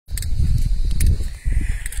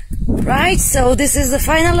Right, so this is the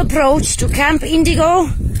final approach to Camp Indigo.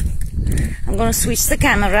 I'm gonna switch the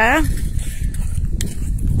camera.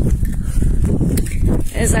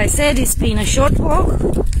 As I said, it's been a short walk.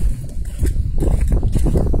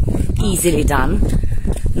 Easily done,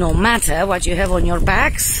 no matter what you have on your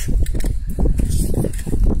backs.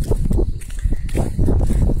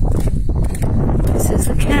 This is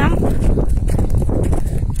the camp.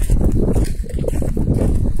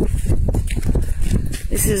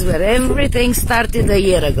 This is where everything started a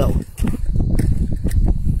year ago.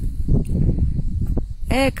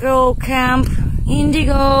 Echo Camp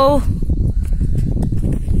Indigo.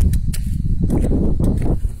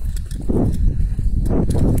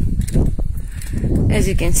 As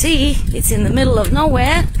you can see, it's in the middle of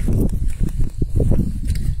nowhere.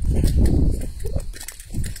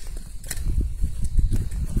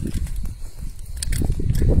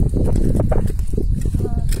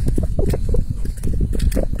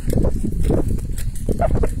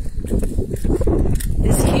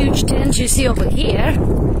 This huge tent you see over here,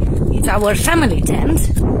 it's our family tent.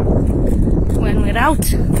 When we're out,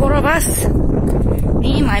 4 of us,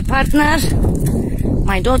 me, my partner,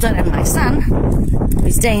 my daughter and my son,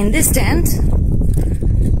 we stay in this tent.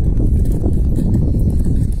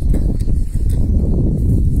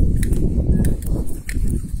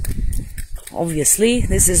 Obviously,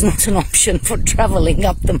 this is not an option for traveling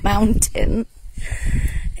up the mountain.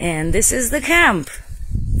 And this is the camp.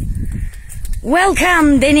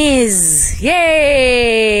 Welcome, Denise!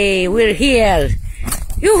 Yay! We're here!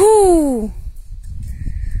 Yoo-hoo!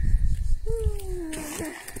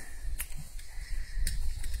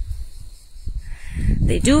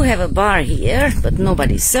 They do have a bar here, but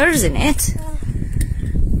nobody serves in it.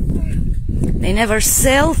 They never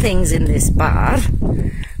sell things in this bar.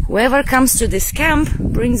 Whoever comes to this camp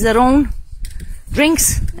brings their own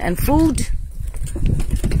drinks and food.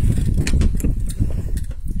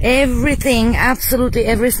 Everything, absolutely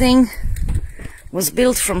everything, was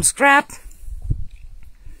built from scrap,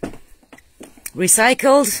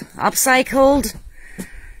 recycled, upcycled.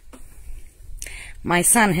 My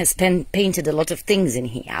son has painted a lot of things in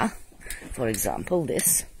here. For example,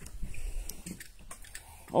 this.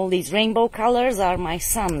 All these rainbow colors are my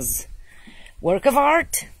son's work of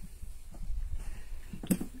art.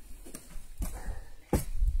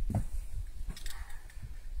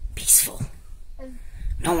 Peaceful.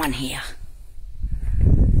 No one here.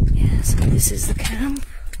 Yeah, so this is the camp.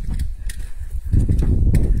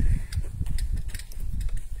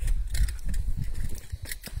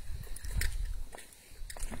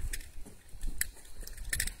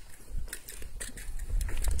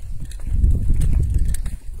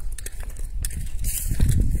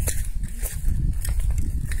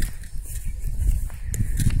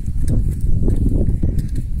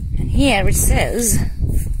 Here it says,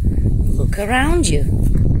 look around you.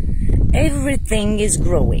 Everything is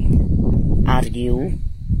growing. Are you?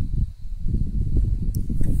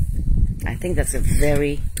 I think that's a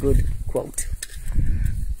very good quote.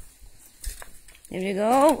 Here we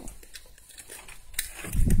go.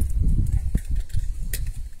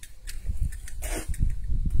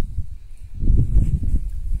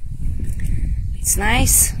 It's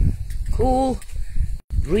nice, cool,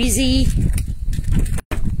 breezy.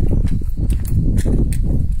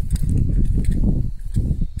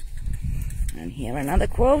 And here another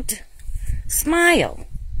quote. Smile.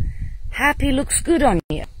 Happy looks good on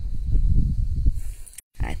you.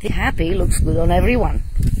 I think happy looks good on everyone.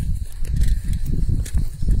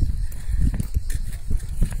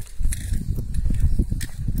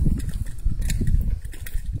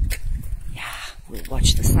 Yeah, we'll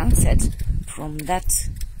watch the sunset from that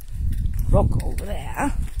rock over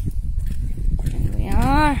there. Here we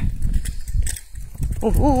are.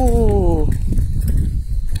 Ooh.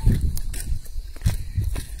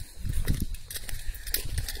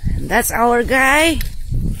 And that's our guy.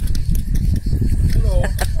 Hello.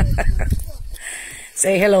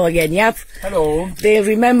 Say hello again, yep. Hello. They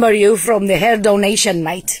remember you from the hair donation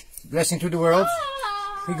night. Blessing to the world.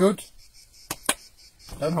 Be good.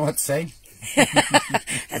 Don't know what to say.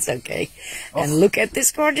 That's okay. And look at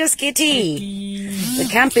this gorgeous kitty. The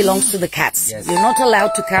camp belongs to the cats. Yes. You're not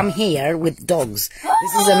allowed to come here with dogs.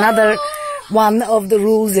 This is another one of the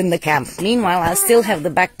rules in the camp. Meanwhile, I still have the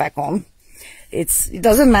backpack on. It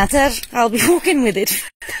doesn't matter. I'll be walking with it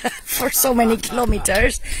for so many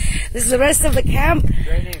kilometers. This is the rest of the camp.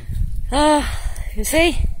 You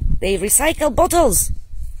see, they recycle bottles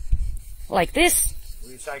like this.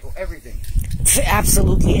 We recycle everything.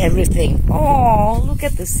 Absolutely everything. Oh, look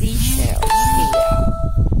at the seashells here.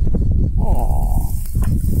 Oh.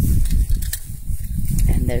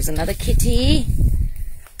 And there's another kitty.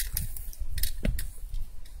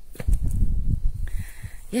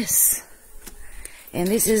 Yes. And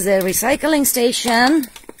this is the recycling station.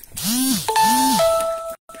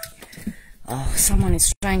 Oh, someone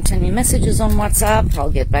is trying to send me messages on WhatsApp. I'll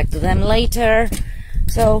get back to them later.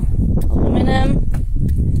 So, aluminum,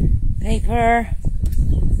 paper,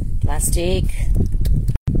 plastic,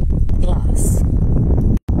 glass.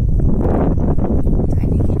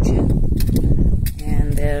 Tiny kitchen.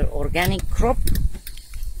 And their organic crop.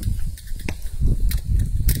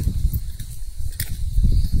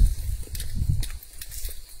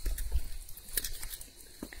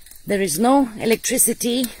 There is no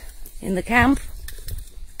electricity in the camp.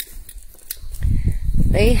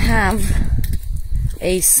 They have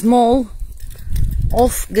a small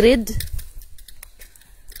off-grid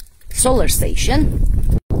solar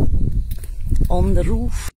station on the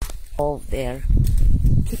roof of their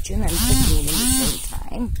kitchen and bedroom at the same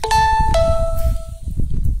time.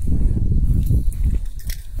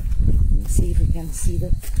 Let's see if we can see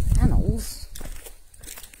the panels.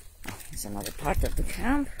 It's another part of the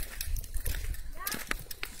camp.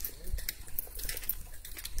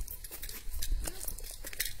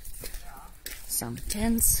 Some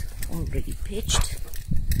tents already pitched.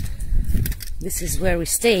 This is where we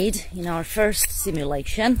stayed in our first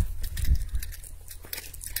simulation.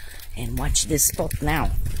 And watch this spot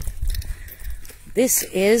now. This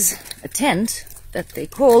is a tent that they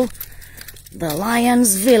call the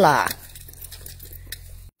Lion's Villa.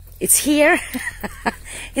 It's here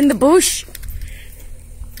in the bush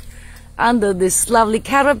under this lovely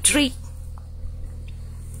carob tree.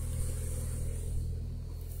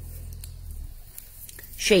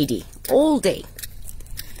 Shady all day.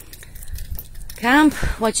 Camp,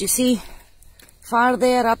 what you see far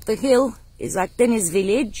there up the hill is Akdeniz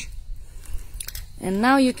village. And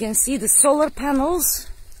now you can see the solar panels.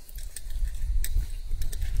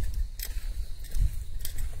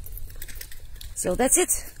 So that's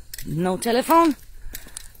it. No telephone,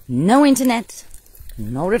 no internet,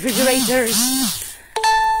 no refrigerators,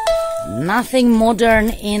 nothing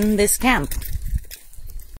modern in this camp.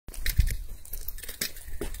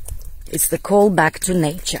 It's the call back to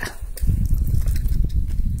nature.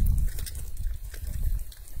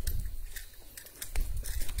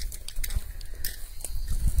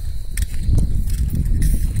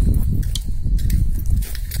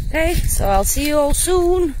 Okay, so I'll see you all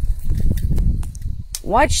soon.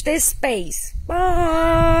 Watch this space.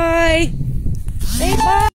 Bye. Say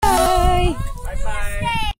bye. Bye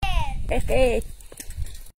bye. Hey.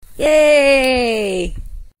 Yay.